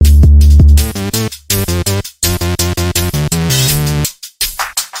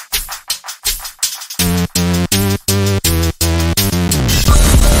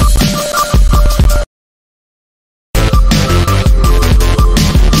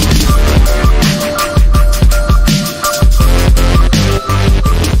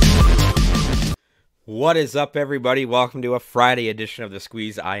What is up, everybody? Welcome to a Friday edition of The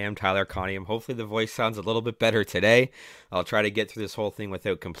Squeeze. I am Tyler Conium. Hopefully the voice sounds a little bit better today. I'll try to get through this whole thing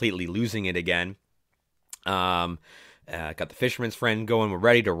without completely losing it again. Got the Fisherman's Friend going. We're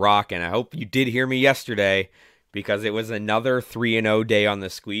ready to rock, and I hope you did hear me yesterday because it was another 3-0 day on The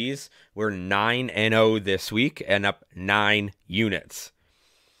Squeeze. We're 9-0 this week and up 9 units.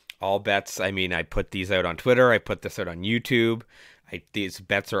 All bets, I put these out on Twitter. I put this out on YouTube. These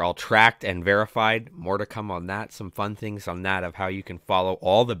bets are all tracked and verified. More to come on that. Some fun things on that of how you can follow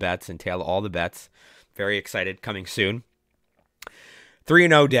all the bets and tail all the bets. Very excited. Coming soon.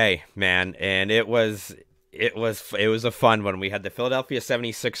 3-0 day, man. And it was a fun one. We had the Philadelphia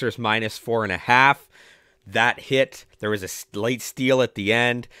 76ers minus 4.5. That hit. There was a late steal at the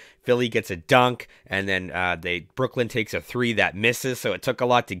end. Philly gets a dunk, and then Brooklyn takes a three that misses. So it took a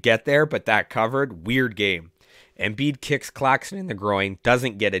lot to get there, but that covered. Weird game. Embiid kicks Claxton in the groin,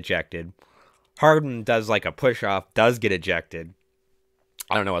 doesn't get ejected. Harden does like a push-off, does get ejected.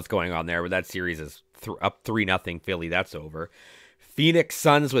 I don't know what's going on there, but that series is up 3-0 Philly. That's over. Phoenix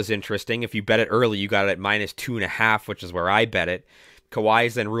Suns was interesting. If you bet it early, you got it at minus 2.5, which is where I bet it.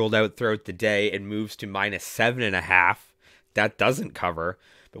 Kawhi's then ruled out throughout the day and moves to minus 7.5. That doesn't cover,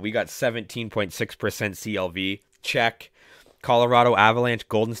 but we got 17.6% CLV. Check. Colorado Avalanche,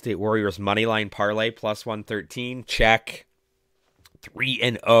 Golden State Warriors moneyline parlay plus 113. Check.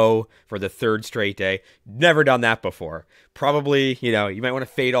 3-0 for the third straight day. Never done that before. Probably, you might want to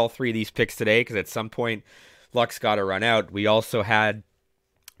fade all three of these picks today because at some point, luck's got to run out. We also had,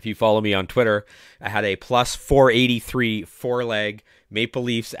 if you follow me on Twitter, I had a plus 483 four-leg Maple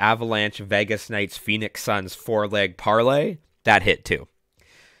Leafs, Avalanche, Vegas Knights, Phoenix Suns four-leg parlay. That hit too.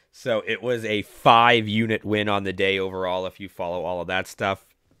 So it was a 5-unit win on the day overall if you follow all of that stuff.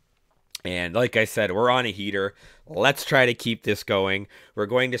 And like I said, we're on a heater. Let's try to keep this going. We're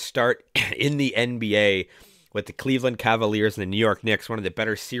going to start in the NBA with the Cleveland Cavaliers and the New York Knicks, one of the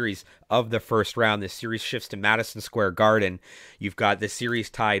better series of the first round. This series shifts to Madison Square Garden. You've got the series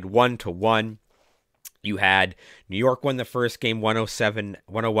tied 1-1. You had New York won the first game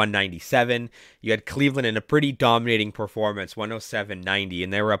 101-97. You had Cleveland in a pretty dominating performance, 107-90,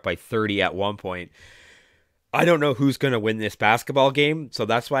 and they were up by 30 at one point. I don't know who's going to win this basketball game, so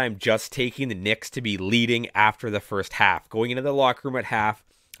that's why I'm just taking the Knicks to be leading after the first half. Going into the locker room at half,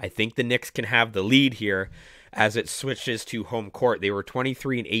 I think the Knicks can have the lead here as it switches to home court. They were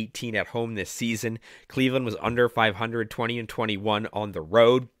 23-18 at home this season. Cleveland was under 500, 20-21 on the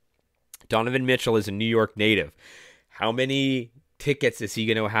road. Donovan Mitchell is a New York native. How many tickets is he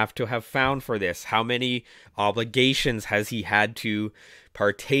going to have found for this? How many obligations has he had to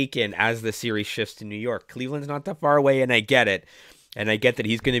partake in as the series shifts to New York? Cleveland's not that far away, and I get it. And I get that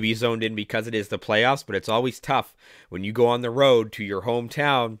he's going to be zoned in because it is the playoffs, but it's always tough when you go on the road to your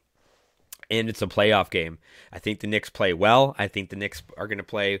hometown and it's a playoff game. I think the Knicks play well. I think the Knicks are going to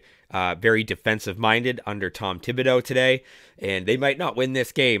play very defensive-minded under Tom Thibodeau today, and they might not win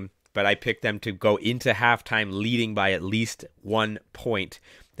this game, but I picked them to go into halftime leading by at least 1 point.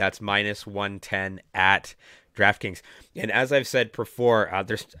 That's minus 110 at DraftKings. And as I've said before,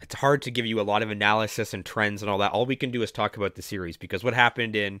 it's hard to give you a lot of analysis and trends and all that. All we can do is talk about the series because what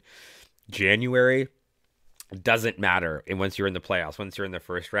happened in January doesn't matter. And once you're in the playoffs, once you're in the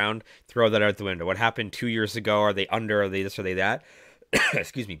first round, throw that out the window. What happened 2 years ago? Are they under? Are they this? Are they that?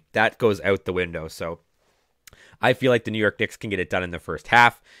 Excuse me. That goes out the window. So I feel like the New York Knicks can get it done in the first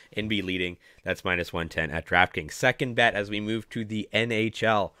half and be leading. That's minus 110 at DraftKings. Second bet as we move to the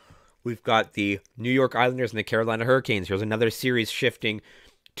NHL. We've got the New York Islanders and the Carolina Hurricanes. Here's another series shifting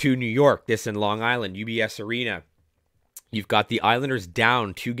to New York. This in Long Island, UBS Arena. You've got the Islanders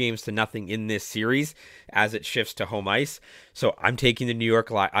down 2-0 in this series as it shifts to home ice. So I'm taking the New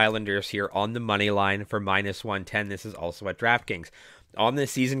York Islanders here on the money line for minus 110. This is also at DraftKings. On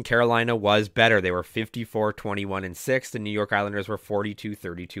this season, Carolina was better. They were 54-21-6. The New York Islanders were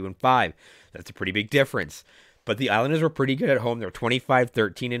 42-32-5. That's a pretty big difference. But the Islanders were pretty good at home. They were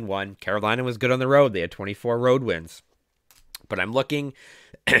 25-13-1. Carolina was good on the road. They had 24 road wins. But I'm looking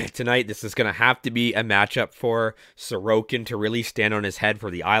tonight, this is going to have to be a matchup for Sorokin to really stand on his head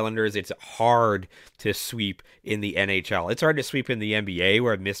for the Islanders. It's hard to sweep in the NHL. It's hard to sweep in the NBA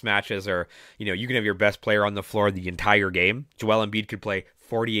where mismatches are, you can have your best player on the floor the entire game. Joel Embiid could play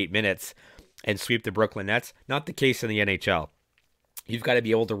 48 minutes and sweep the Brooklyn Nets. Not the case in the NHL. You've got to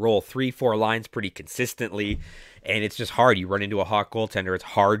be able to roll 3-4 lines pretty consistently, and it's just hard. You run into a hot goaltender. It's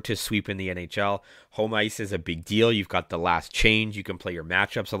hard to sweep in the NHL. Home ice is a big deal. You've got the last change. You can play your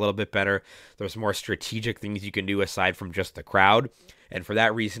matchups a little bit better. There's more strategic things you can do aside from just the crowd. And for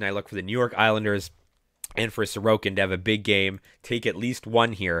that reason, I look for the New York Islanders and for Sorokin to have a big game, take at least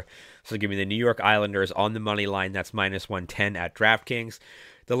one here. So give me the New York Islanders on the money line. That's minus 110 at DraftKings.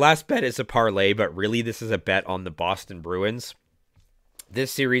 The last bet is a parlay, but really this is a bet on the Boston Bruins.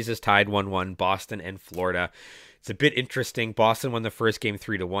 This series is tied 1-1, Boston and Florida. It's a bit interesting. Boston won the first game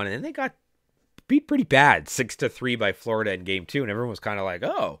 3-1, and then they got beat pretty bad, 6-3 by Florida in game 2, and everyone was kind of like,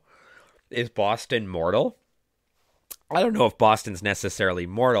 oh, is Boston mortal? I don't know if Boston's necessarily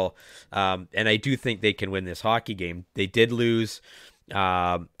mortal, and I do think they can win this hockey game. They did lose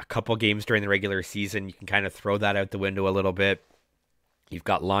a couple games during the regular season. You can kind of throw that out the window a little bit. You've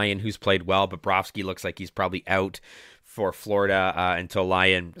got Lyon, who's played well. Bobrovsky looks like he's probably out for Florida until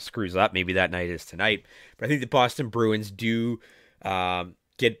Lyon screws up. Maybe that night is tonight. But I think the Boston Bruins do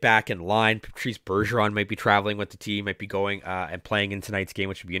get back in line. Patrice Bergeron might be traveling with the team, might be going and playing in tonight's game,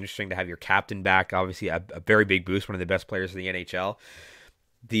 which would be interesting to have your captain back. Obviously, a very big boost, one of the best players in the NHL.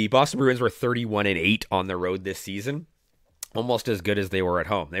 The Boston Bruins were 31-8 on the road this season, almost as good as they were at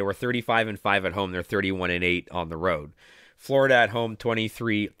home. They were 35-5 at home. They're 31-8 on the road. Florida at home,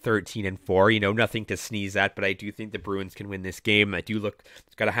 23-13-4. You know, nothing to sneeze at, but I do think the Bruins can win this game. It's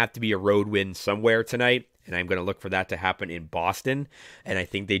got to have to be a road win somewhere tonight, and I'm going to look for that to happen in Boston. And I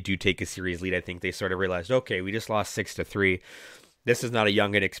think they do take a series lead. I think they sort of realized, okay, we just lost 6-3. This is not a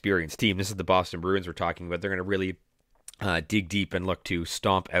young and experienced team. This is the Boston Bruins we're talking about. They're going to really dig deep and look to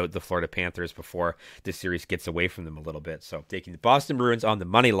stomp out the Florida Panthers before this series gets away from them a little bit. So taking the Boston Bruins on the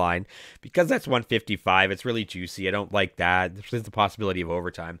money line, because that's 155, it's really juicy. I don't like that. There's the possibility of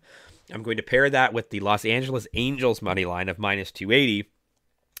overtime. I'm going to pair that with the Los Angeles Angels money line of minus 280.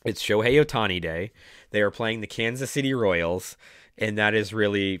 It's Shohei Ohtani Day. They are playing the Kansas City Royals, and that is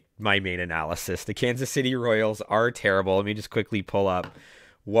really my main analysis. The Kansas City Royals are terrible. Let me just quickly pull up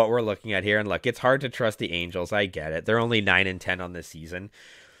what we're looking at here. And look, it's hard to trust the Angels. I get it. They're only 9-10 on this season.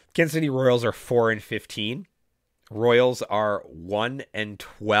 Kansas City Royals are 4-15. Royals are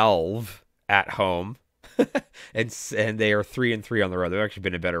 1-12 at home. and they are 3-3 on the road. They've actually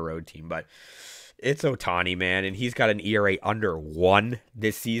been a better road team, but it's Ohtani, man. And he's got an ERA under 1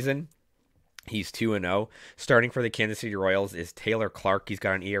 this season. He's 2-0. Starting for the Kansas City Royals is Taylor Clark. He's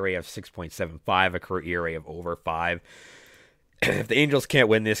got an ERA of 6.75, a career ERA of over 5. If the Angels can't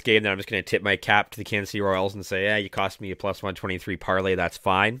win this game, then I'm just going to tip my cap to the Kansas City Royals and say, yeah, you cost me a plus 123 parlay. That's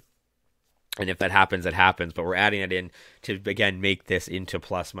fine. And if that happens, it happens. But we're adding it in to, again, make this into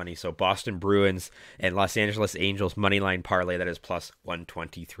plus money. So Boston Bruins and Los Angeles Angels moneyline parlay, that is plus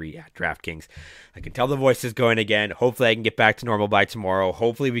 123 at DraftKings. I can tell the voice is going again. Hopefully I can get back to normal by tomorrow.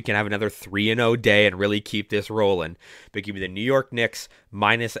 Hopefully we can have another 3-0 day and really keep this rolling. But give me the New York Knicks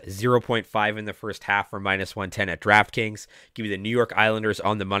minus 0.5 in the first half for minus 110 at DraftKings. Give me the New York Islanders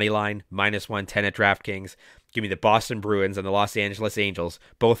on the money line, minus 110 at DraftKings. Give me the Boston Bruins and the Los Angeles Angels,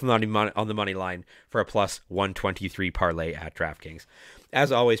 both on the money line for a plus 123 parlay at DraftKings. As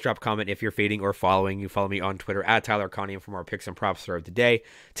always, drop a comment if you're fading or following. You follow me on Twitter at Tyler Connium for more picks and props throughout the day.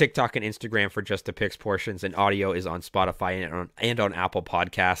 TikTok and Instagram for just the picks portions, and audio is on Spotify and on Apple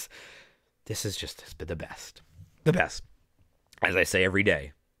Podcasts. This has been the best. The best. As I say every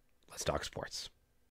day, let's talk sports.